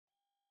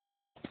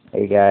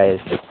Hey guys,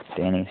 it's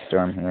Danny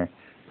Storm here.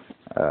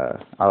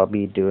 I'll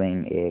be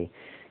doing a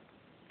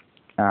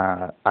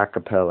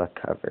acapella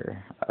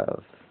cover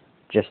of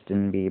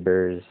Justin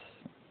Bieber's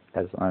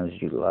 "As Long as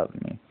You Love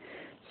Me."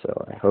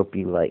 So I hope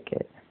you like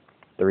it.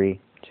 3,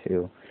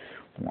 2,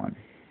 1.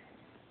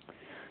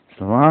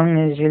 As long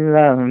as you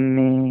love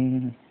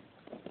me,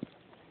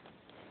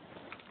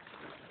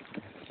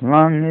 as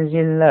long as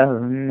you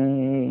love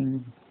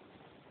me,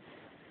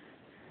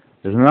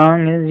 as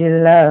long as you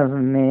love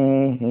me.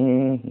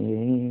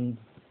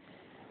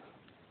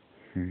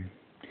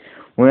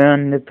 We're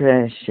under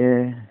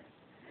pressure.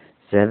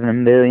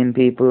 7 billion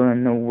people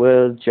in the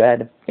world try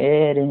to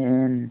fit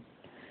in.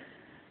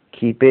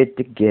 Keep it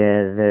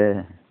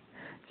together.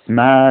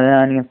 Smile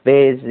on your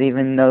face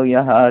even though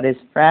your heart is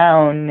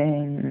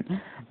frowning.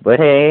 But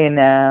hey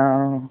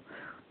now,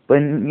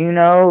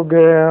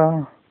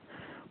 girl,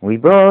 we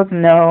both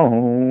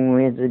know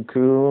it's a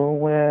cruel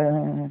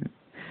world.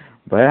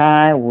 But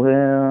I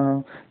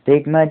will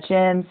take my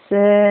chances.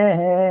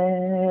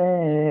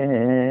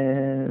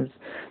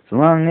 As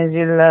long as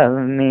you love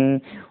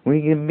me,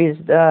 we can be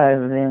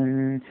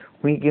starving,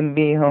 we can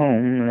be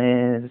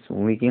homeless,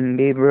 we can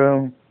be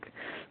broke.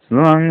 As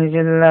long as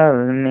you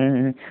love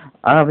me,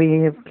 I'll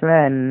be a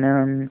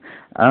platinum,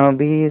 I'll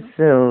be a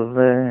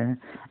silver,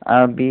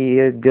 I'll be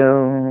a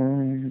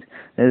gold.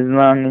 As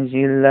long as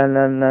you love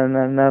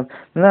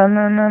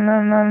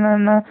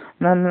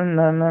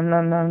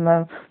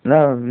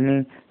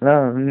me,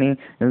 love me.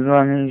 As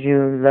long as you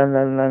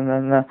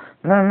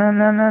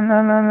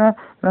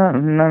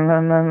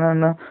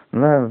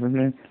love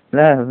me,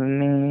 love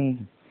me.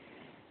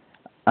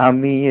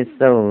 I'll be a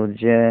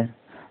soldier,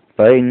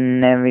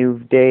 fighting every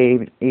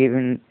day,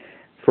 even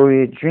for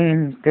your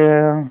dreams,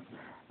 girl.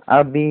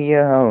 I'll be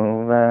your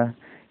Jehovah.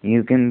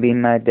 You can be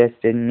my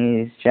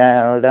destiny's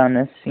child on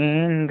the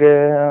scene,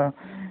 girl.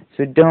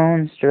 So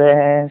don't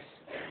stress,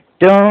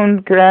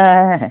 don't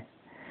cry.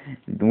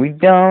 We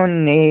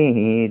don't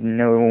need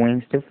no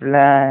wings to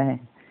fly.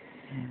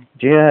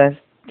 Just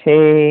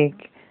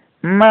take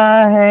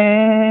my hand.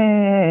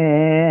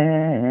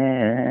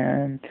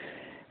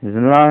 As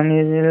long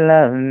as you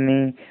love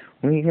me,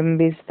 we can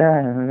be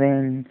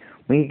starving,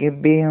 we can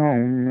be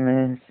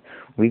homeless,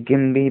 we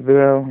can be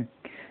broke.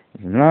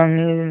 As long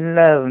as you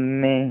love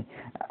me,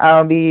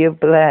 I'll be a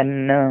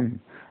platinum,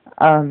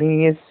 I'll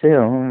be a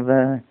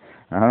silver,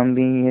 I'll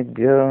be a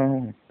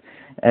gold.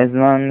 As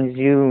long as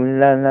you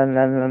love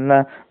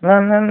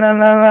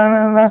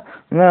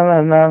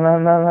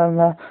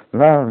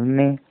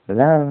me,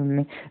 love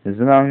me. As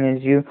long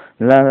as you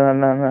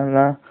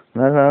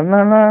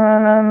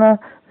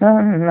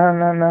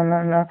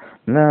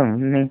love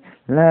me,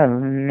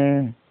 love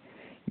me.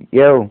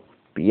 Yo,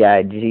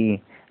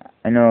 B.I.G.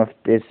 I know if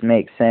this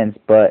makes sense,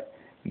 but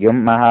you're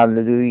my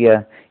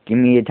hallelujah. Give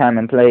me your time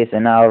and place,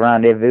 and I'll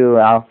rendezvous.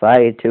 I'll fly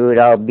you to it.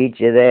 I'll beat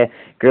you there.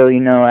 Girl, you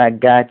know I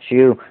got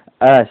you.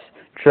 Us.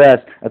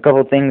 Trust. A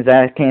couple things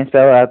I can't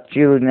spell out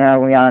you. Now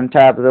we on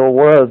top of the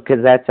world,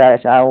 'cause that's how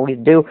I always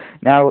do.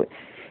 Now,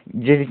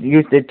 just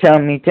used to tell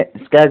me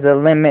sky's the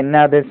limit.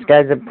 Now the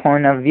sky's a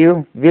point of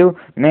view.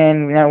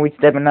 Man, now we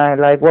stepping out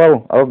like,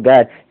 whoa, oh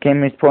God.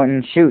 Camera's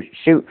pointing,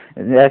 shoot.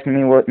 Ask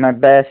me what my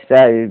best.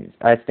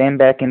 I stand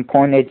back and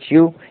point at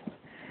you.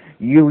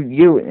 You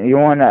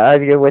wanna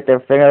argue with a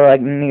figure like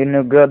me,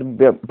 no girl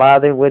to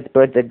bother with,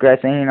 but the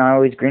grass ain't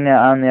always greener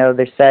on the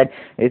other side.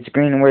 It's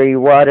green where you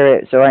water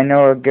it, so I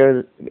know a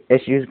girl's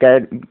issues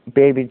got,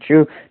 baby,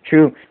 true.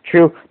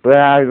 But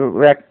I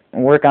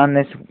work on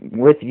this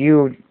with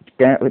you,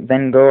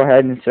 then go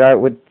ahead and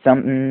start with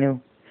something new.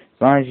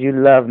 As long as you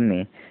love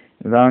me,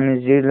 as long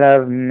as you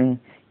love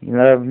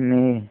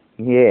me,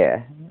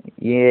 yeah.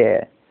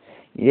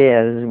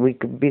 We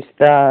could be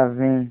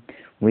starving,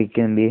 we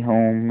can be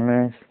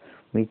homeless,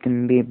 we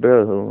can be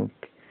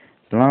broke.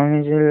 As long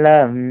as you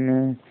love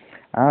me,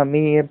 I'll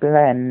be a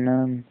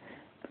platinum,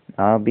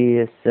 I'll be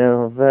a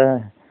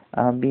silver,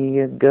 I'll be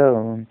a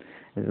gold.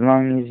 As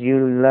long as you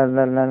love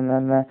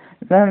me,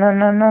 as long as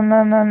you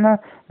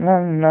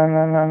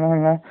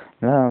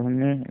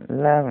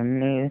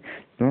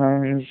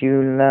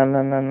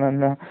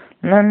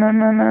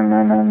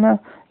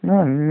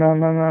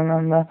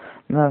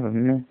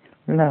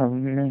love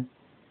me.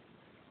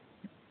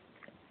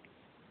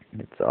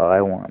 That's all I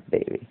want,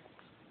 baby.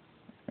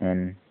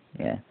 And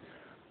yeah,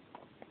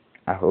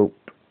 I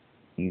hope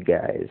you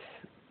guys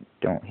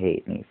don't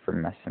hate me for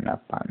messing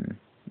up on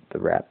the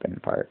rapping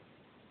part.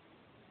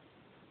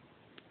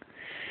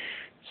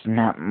 It's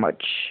not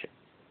much,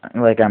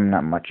 like, I'm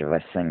not much of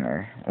a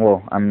singer.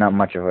 Well, I'm not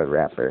much of a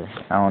rapper.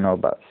 I don't know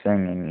about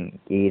singing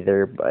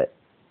either, but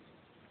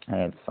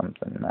it's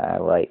something that I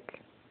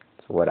like.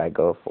 It's what I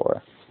go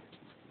for.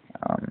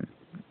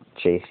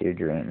 Chase your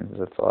dreams.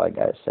 That's all I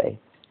gotta say.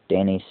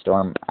 Danny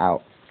Storm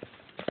out.